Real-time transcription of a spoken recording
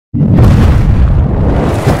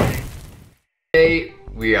Today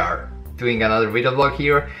we are doing another video vlog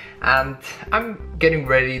here, and I'm getting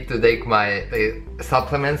ready to take my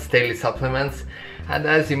supplements, daily supplements. And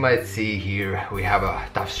as you might see here, we have a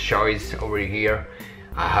tough choice over here.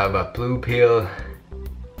 I have a blue pill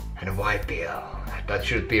and a white pill. That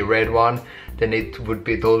should be a red one, then it would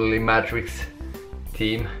be totally Matrix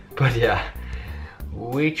team. But yeah,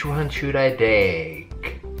 which one should I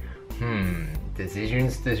take?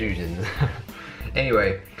 Decisions.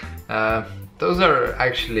 Anyway, those are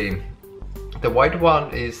actually, the white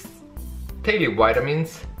one is daily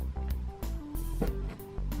vitamins.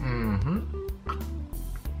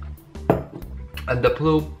 And the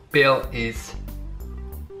blue pill is,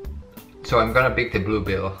 so I'm gonna pick the blue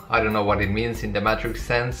pill. I don't know what it means in the Matrix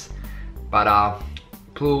sense, but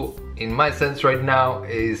blue in my sense right now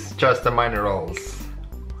is just the minerals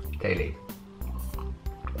daily.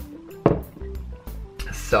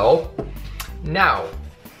 So now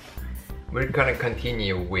we're gonna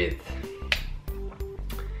continue with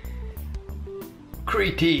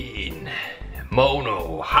creatine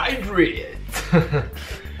monohydrate.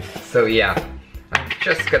 So yeah, I'm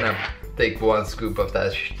just gonna take one scoop of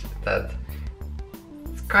that.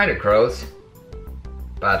 It's kind of gross,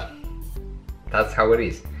 but that's how it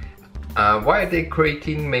is. Why I take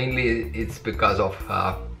creatine? Mainly it's because of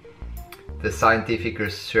the scientific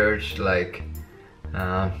research, like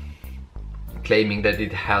claiming that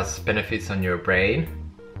it has benefits on your brain.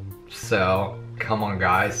 So come on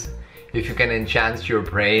guys, if you can enhance your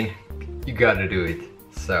brain, you gotta do it.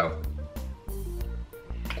 So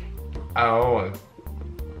I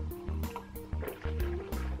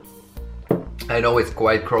know it's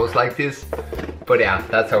quite gross like this, but yeah,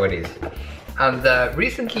 that's how it is. And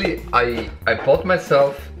recently I bought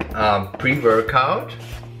myself pre-workout.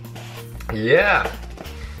 Yeah,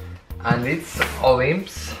 and it's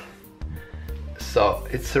Olymps. So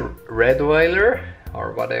it's a RedWeiler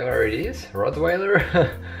or whatever it is,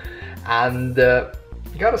 RedWeiler. And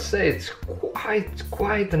gotta say, it's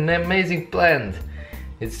quite an amazing blend.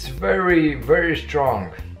 It's very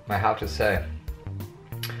strong, I have to say.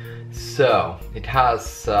 So it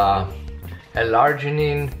has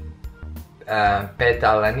L-arginine,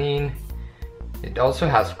 beta-alanine. It also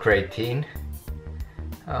has creatine,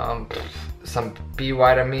 some B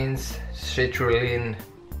vitamins, citrulline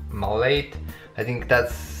malate. I think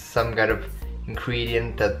that's some kind of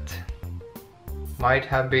ingredient that might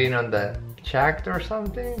have been on the jacket or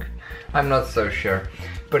something. I'm not so sure.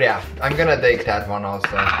 But yeah, I'm gonna take that one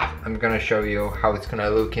also. I'm gonna show you how it's gonna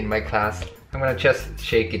look in my class. I'm gonna just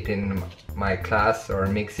shake it in my class or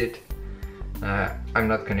mix it. I'm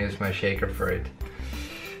not gonna use my shaker for it.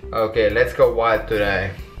 Okay, let's go wild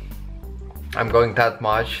today. I'm going that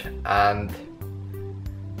much, and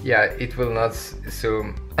yeah, it will not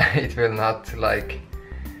zoom. It will not like.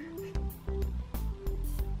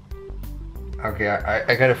 Okay,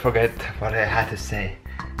 I gotta forget what I had to say,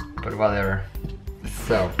 but whatever.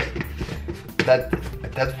 So that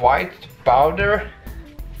white powder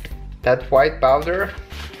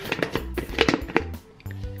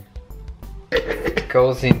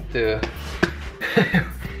goes into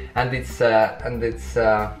and it's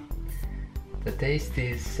the taste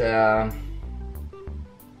is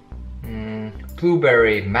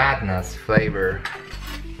blueberry madness flavor.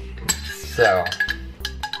 So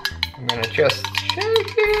I'm gonna just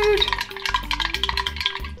shake it.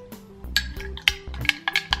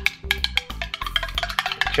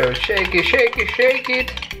 So shake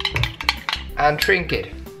it, and drink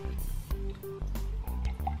it.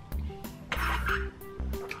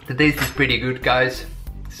 The taste is pretty good, guys.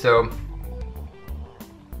 So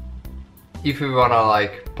if you wanna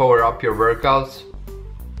like power up your workouts,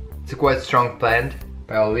 it's a quite strong blend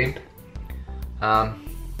by Olymp.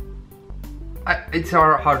 It's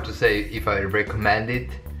hard to say if I recommend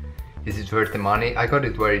it. Is it worth the money? I got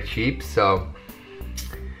it very cheap, so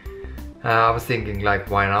I was thinking like,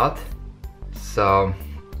 why not? So,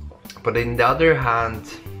 but in the other hand,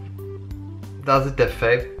 does it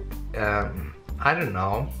affect? I don't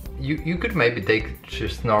know. You could maybe take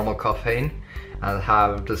just normal caffeine and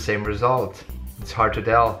have the same result. It's hard to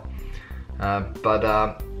tell. But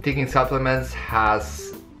taking supplements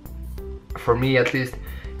has, for me at least,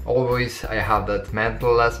 always I have that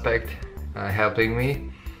mental aspect helping me.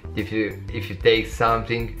 If you take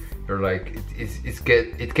something, you're like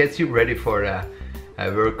it gets you ready for a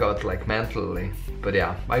workout, like mentally. But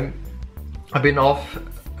yeah, I've been off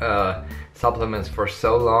supplements for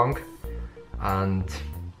so long, and it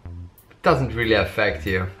doesn't really affect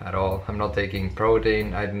you at all. I'm not taking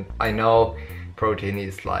protein. I know protein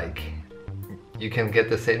is like, you can get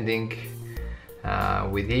the same thing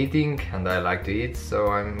with eating, and I like to eat, so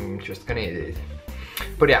I'm just gonna eat it.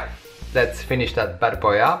 But yeah, let's finish that bad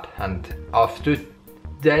boy up and off to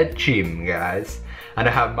the gym, guys. And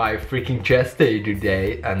I have my freaking chest day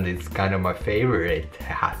today, and it's kind of my favorite, I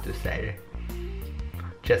have to say.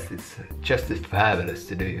 Chest is fabulous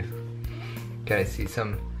to do. Can I see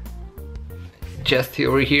some chest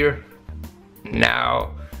over here?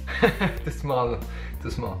 No. Too small.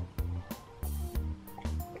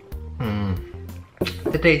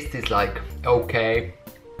 The taste is like okay.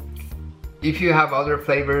 If you have other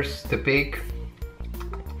flavors to pick,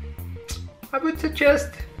 I would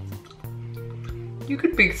suggest you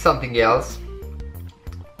could pick something else.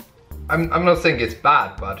 I'm not saying it's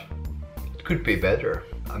bad, but it could be better,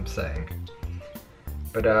 I'm saying.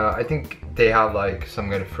 But I think they have like some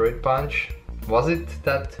kind of fruit punch. Was it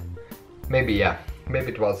that? Maybe, yeah.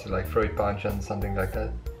 Maybe it was like fruit punch and something like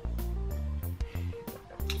that.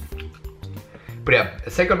 But yeah,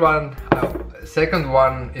 second one,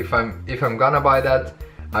 if I'm gonna buy that,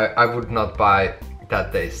 I would not buy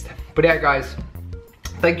that taste. But yeah, guys,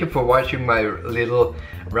 thank you for watching my little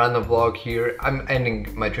random vlog here. I'm ending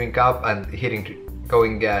my drink up and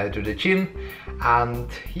going to the gym, and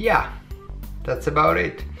yeah, that's about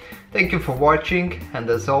it. Thank you for watching, and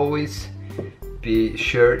as always, be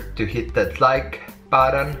sure to hit that like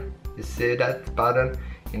button. You see that button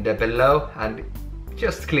in the below, and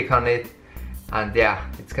just click on it. And yeah,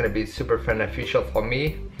 it's gonna be super beneficial for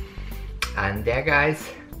me. And yeah, guys,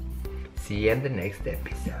 see you in the next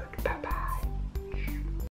episode.